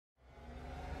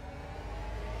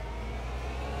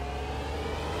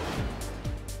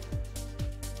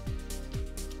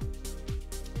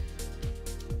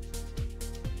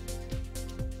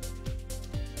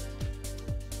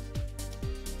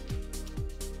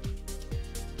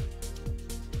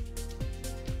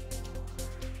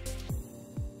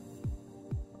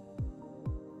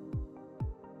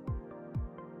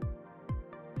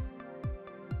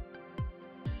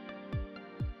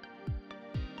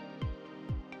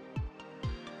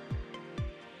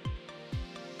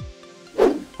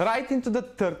Right into the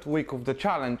third week of the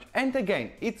challenge, and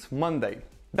again, it's Monday.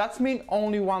 That means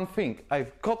only one thing,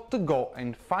 I've got to go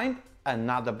and find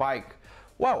another bike.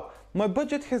 Well, my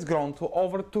budget has grown to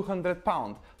over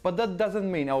 £200, but that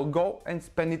doesn't mean I'll go and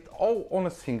spend it all on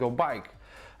a single bike.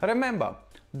 Remember,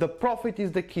 the profit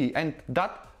is the key, and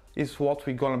that is what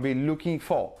we're gonna be looking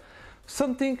for.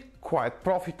 Something quite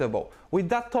profitable. With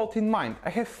that thought in mind,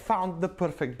 I have found the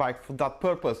perfect bike for that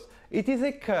purpose. It is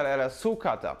a Carrera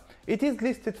Sucata. It is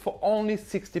listed for only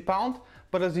 £60,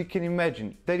 but as you can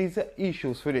imagine, there is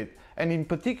issues with it, and in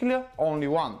particular, only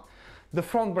one. The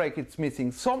front brake is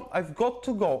missing, so I've got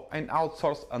to go and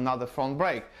outsource another front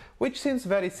brake, which seems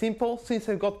very simple since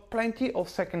I've got plenty of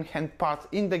second-hand parts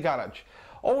in the garage.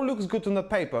 All looks good on the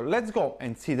paper. Let's go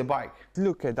and see the bike.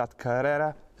 Look at that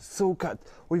Carrera Sucata.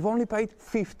 We've only paid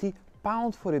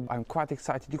 £50 for it. I'm quite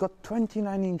excited. You've got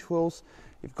 29-inch wheels.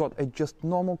 You've got just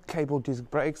normal cable disc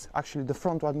brakes. Actually, the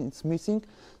front one is missing,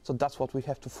 so that's what we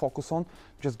have to focus on.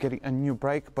 Just getting a new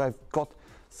brake, but I've got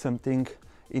something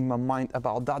in my mind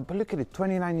about that. But look at it,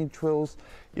 29-inch wheels.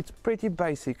 It's pretty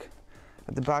basic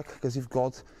at the back because you've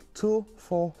got 2,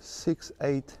 4, 6,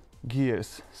 8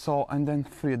 gears. So, and then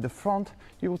 3 at the front.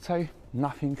 You would say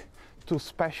nothing too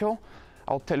special.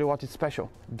 I'll tell you what is special,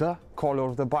 the color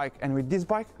of the bike. And with this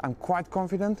bike, I'm quite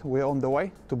confident we're on the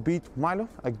way to beat Milo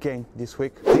again this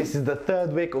week. This is the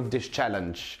third week of this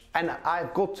challenge, and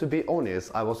I've got to be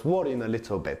honest, I was worrying a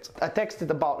little bit. I texted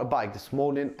about a bike this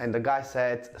morning and the guy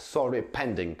said, sorry,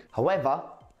 pending. However,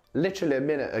 literally a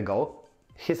minute ago,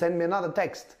 he sent me another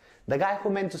text. The guy who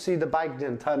meant to see the bike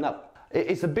didn't turn up.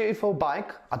 It's a beautiful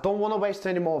bike. I don't want to waste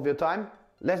any more of your time.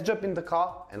 Let's jump in the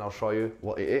car and I'll show you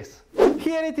what it is.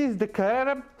 Here it is, the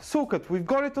Carrera Sucata. We've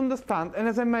got it on the stand, and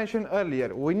as I mentioned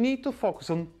earlier, we need to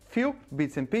focus on few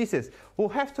bits and pieces. We'll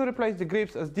have to replace the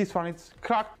grips as this one is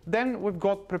cracked. Then we've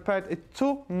got prepared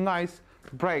 2 nice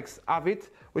brakes of it,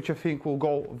 which I think will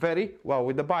go very well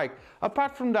with the bike.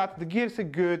 Apart from that, the gears are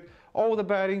good, all the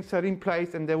bearings are in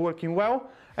place and they're working well,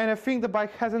 and I think the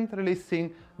bike hasn't really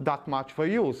seen that much for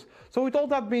use. So with all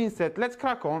that being said, let's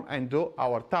crack on and do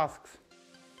our tasks.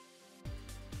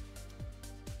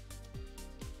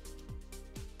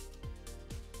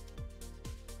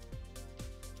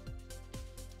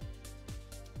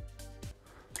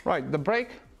 Right, the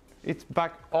brake, it's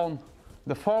back on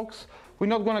the forks. We're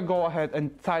not gonna go ahead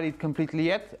and tidy it completely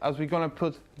yet, as we're gonna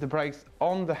put the brakes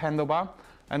on the handlebar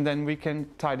and then we can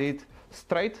tidy it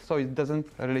straight so it doesn't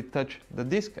really touch the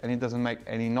disc and it doesn't make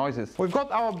any noises. We've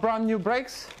got our brand new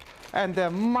brakes and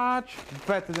they're much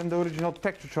better than the original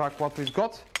texture track what we've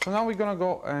got. So now we're gonna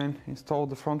go and install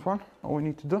the front one. All we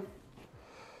need to do,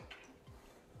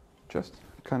 just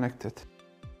connect it.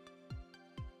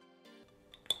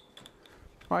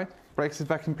 Right, brakes is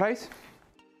back in place.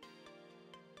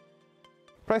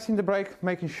 Pressing the brake,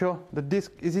 making sure the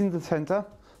disc is in the center.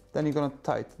 Then you're gonna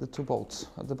tighten the 2 bolts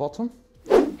at the bottom.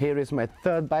 Here is my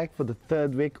third bike for the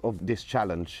third week of this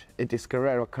challenge. It is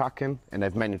Carrera Kraken and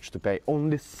I've managed to pay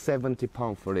only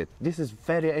 £70 for it. This is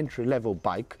very entry-level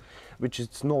bike, which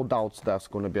is no doubt there's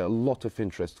going to be a lot of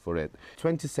interest for it.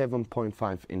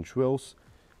 27.5-inch wheels,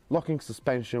 locking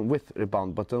suspension with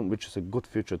rebound button, which is a good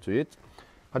feature to it.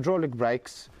 Hydraulic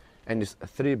brakes, and it's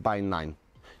 3x9.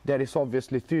 There is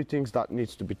obviously 3 things that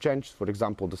needs to be changed, for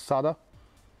example the solder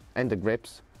and the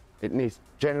grips. It needs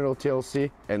general TLC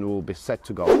and we'll be set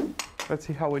to go. Let's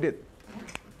see how we did.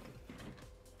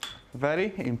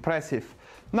 Very impressive.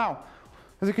 Now,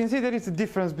 as you can see, there is a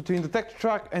difference between the texture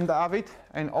track and the Avid,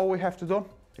 and all we have to do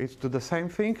is do the same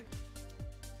thing.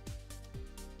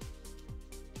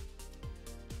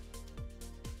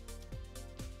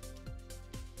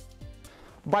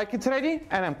 Bike is ready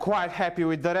and I'm quite happy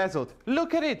with the result.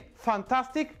 Look at it,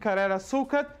 fantastic Carrera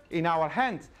Sucata in our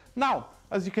hands. Now,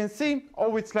 as you can see,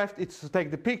 all it's left is to take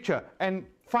the picture and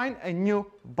find a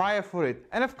new buyer for it.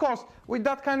 And of course, with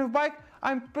that kind of bike,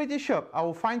 I'm pretty sure I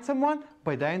will find someone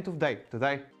by the end of the day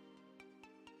today.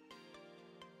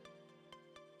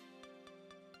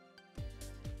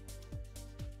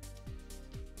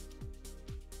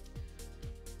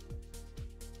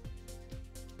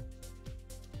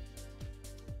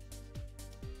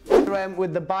 Here I am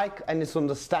with the bike and it's on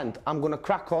the stand. I'm gonna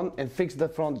crack on and fix the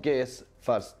front gears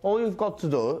first. All you've got to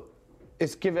do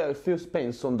is give it a few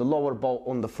spins on the lower bolt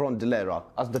on the front delera,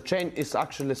 as the chain is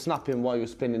actually snapping while you're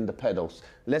spinning the pedals.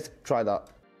 Let's try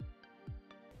that.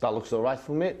 That looks alright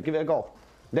for me. Give it a go.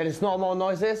 There is no more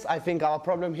noises. I think our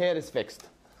problem here is fixed.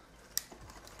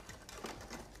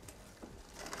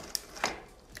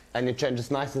 And it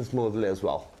changes nice and smoothly as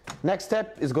well. Next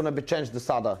step is gonna be change the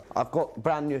solder. I've got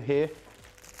brand new here.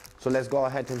 So let's go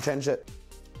ahead and change it.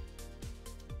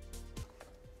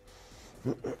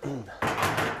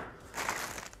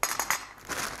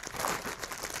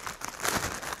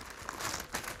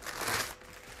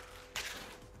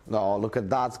 Oh, look at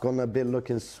that, it's gonna be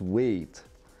looking sweet.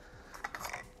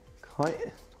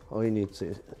 Okay, all you need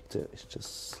to do is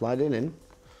just slide it in.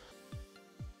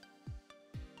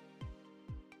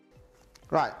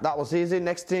 Right, that was easy.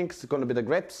 Next thing is gonna be the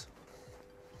grapes.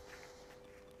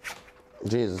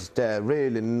 Jesus, they're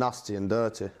really nasty and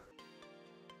dirty.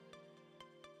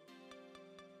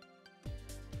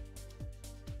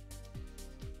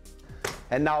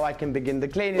 And now I can begin the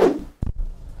cleaning.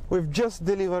 We've just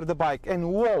delivered the bike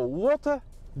and whoa, what a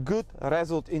good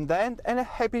result in the end, and a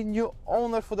happy new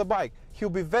owner for the bike. He'll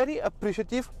be very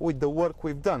appreciative with the work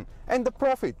we've done. And the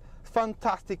profit,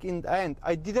 fantastic in the end.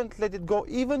 I didn't let it go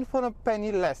even for a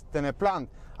penny less than I planned.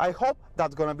 I hope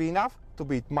that's gonna be enough to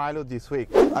beat Milo this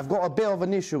week. I've got a bit of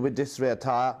an issue with this rear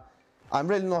tire. I'm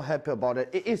really not happy about it.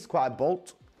 It is quite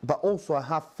bolt, but also I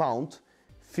have found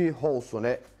few holes on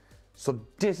it. So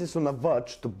this is on the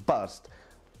verge to burst.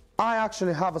 I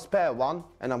actually have a spare one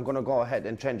and I'm gonna go ahead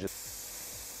and change it.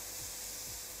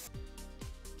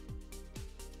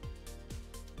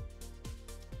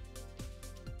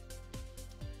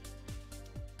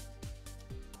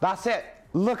 That's it.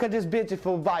 Look at this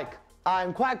beautiful bike.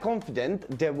 I'm quite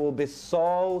confident there will be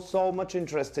so much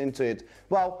interest into it.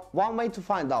 Well, one way to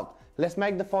find out. Let's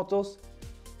make the photos.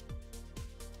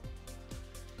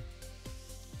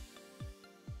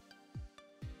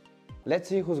 Let's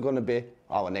see who's gonna be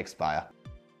our next buyer.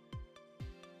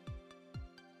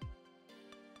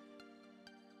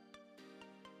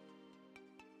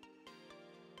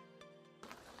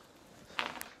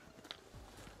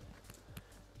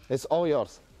 It's all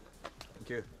yours. Thank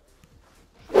you.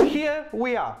 Here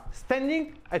we are,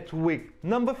 standing at week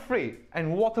number 3,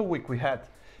 and what a week we had.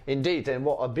 Indeed, and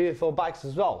what a beautiful bikes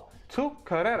as well. 2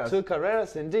 Carreras. 2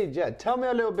 Carreras indeed, yeah. Tell me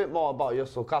a little bit more about your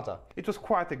sulcata. It was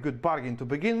quite a good bargain to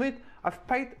begin with. I've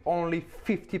paid only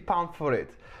 £50 for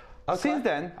it. Okay. Since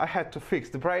then, I had to fix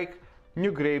the brake,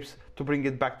 new grips to bring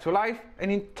it back to life,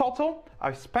 and in total,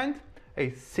 I've spent a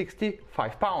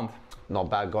 £65. Not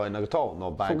bad going at all,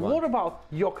 not bad So going. what about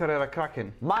your Carrera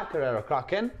Kraken? My Carrera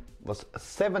Kraken was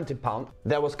 £70.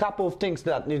 There was a couple of things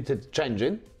that needed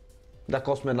changing. That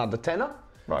cost me another tenner.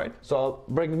 Right. So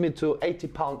brings me to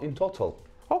 £80 in total.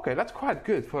 Okay, that's quite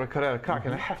good for a Carrera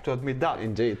Kraken, I have to admit that.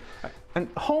 Indeed. And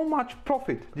how much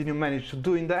profit did you manage to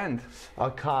do in the end?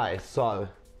 Okay, so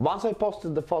once I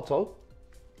posted the photo,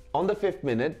 on the 5th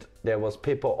minute, there was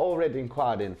people already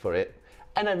inquiring for it,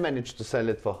 and I managed to sell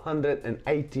it for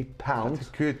 £180. That's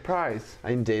a good price.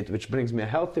 Indeed, which brings me a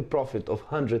healthy profit of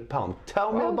 £100.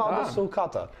 Tell me Well about done. the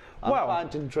sulcata. I'm Well,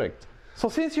 quite intrigued. So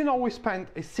since you know we spent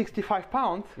a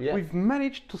 £65, Yeah. we've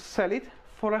managed to sell it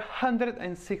for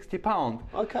 £160.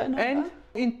 Okay, not and bad.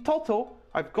 in total,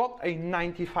 I've got a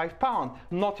 £95.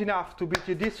 Not enough to beat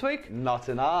you this week, Not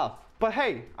enough. but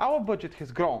hey, our budget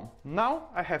has grown. Now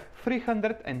I have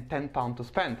 £310 to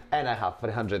spend. And I have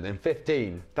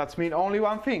 315. That's mean only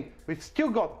one thing. We've still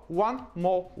got one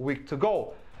more week to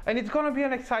go. And it's gonna be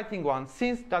an exciting one,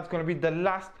 since that's gonna be the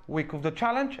last week of the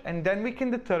challenge, and then we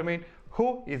can determine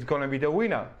who is gonna be the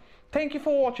winner. Thank you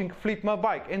for watching Flip My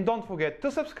Bike, and don't forget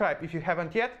to subscribe if you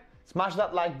haven't yet. Smash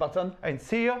that like button. And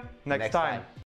see you next time.